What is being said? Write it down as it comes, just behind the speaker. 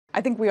I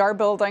think we are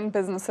building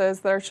businesses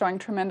that are showing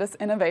tremendous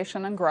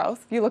innovation and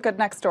growth. You look at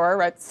Nextdoor,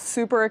 right?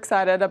 Super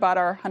excited about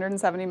our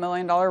 $170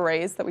 million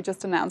raise that we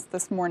just announced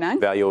this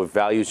morning.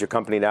 Values your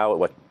company now at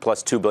what,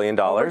 plus $2 billion?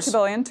 Over $2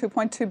 billion,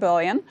 $2.2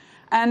 billion.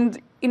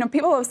 And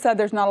people have said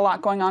there's not a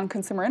lot going on in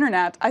consumer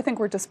internet. I think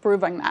we're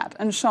disproving that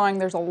and showing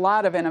there's a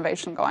lot of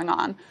innovation going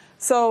on.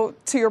 So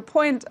to your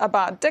point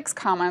about Dick's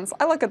comments,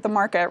 I look at the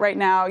market right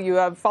now. You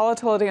have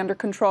volatility under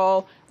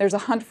control. There's a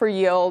hunt for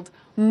yield.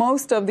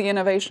 Most of the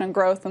innovation and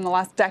growth in the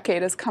last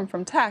decade has come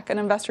from tech, and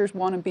investors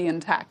want to be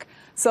in tech.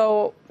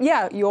 So,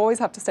 yeah, you always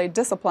have to stay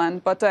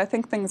disciplined, but do I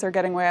think things are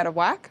getting way out of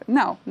whack?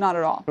 No, not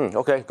at all.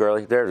 Okay,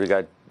 Gurley, there we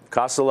got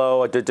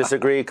Costello, I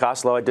disagree.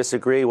 Costello, I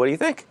disagree. What do you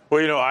think?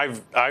 Well,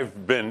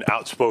 I've been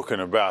outspoken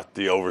about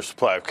the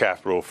oversupply of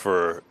capital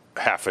for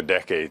half a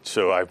decade,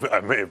 so I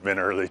may have been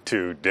early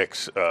to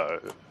Dick's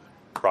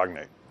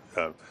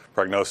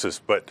prognosis.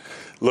 But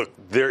look,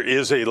 there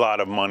is a lot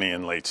of money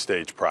in late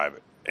stage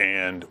private,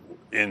 and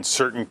in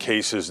certain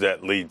cases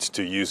that leads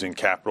to using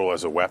capital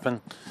as a weapon.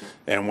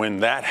 And when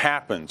that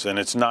happens, and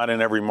it's not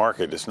in every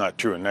market, it's not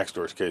true in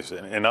Nextdoor's case,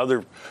 in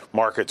other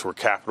markets where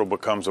capital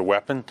becomes a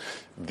weapon,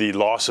 the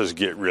losses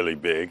get really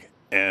big.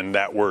 And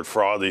that word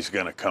fraud is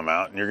going to come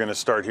out, and you're going to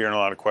start hearing a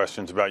lot of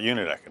questions about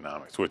unit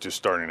economics, which is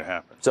starting to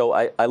happen. So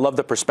I love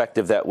the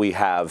perspective that we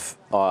have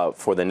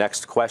for the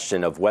next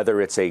question of whether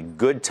it's a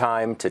good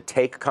time to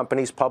take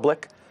companies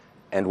public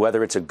and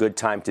whether it's a good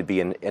time to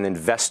be an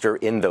investor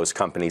in those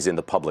companies in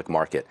the public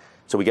market.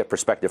 So we get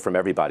perspective from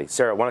everybody.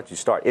 Sarah, why don't you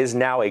start? Is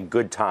now a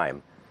good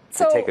time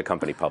to take a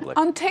company public?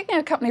 On taking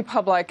a company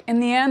public, in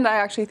the end, I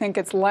actually think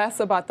it's less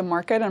about the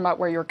market and about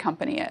where your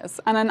company is.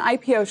 And an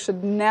IPO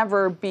should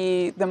never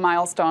be the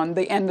milestone,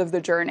 the end of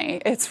the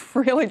journey. It's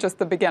really just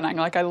the beginning.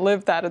 Like, I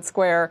lived that at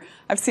Square.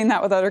 I've seen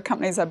that with other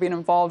companies I've been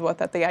involved with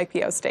at the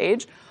IPO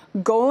stage.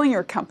 Goaling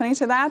your company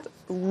to that,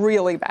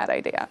 really bad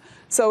idea.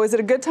 So is it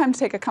a good time to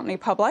take a company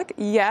public?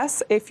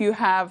 Yes, if you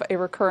have a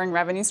recurring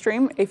revenue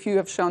stream, if you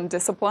have shown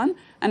discipline,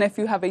 and if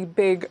you have a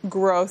big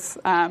growth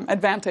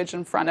advantage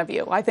in front of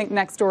you. I think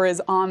Nextdoor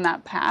is on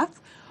that path,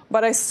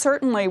 but I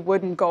certainly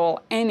wouldn't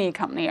goal any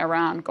company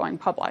around going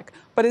public.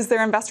 But is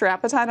there investor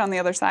appetite on the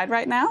other side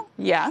right now?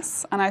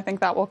 Yes, and I think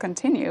that will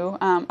continue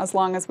as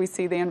long as we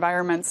see the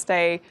environment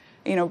stay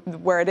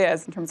where it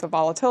is in terms of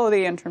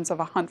volatility, in terms of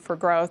a hunt for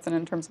growth, and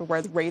in terms of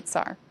where the rates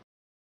are.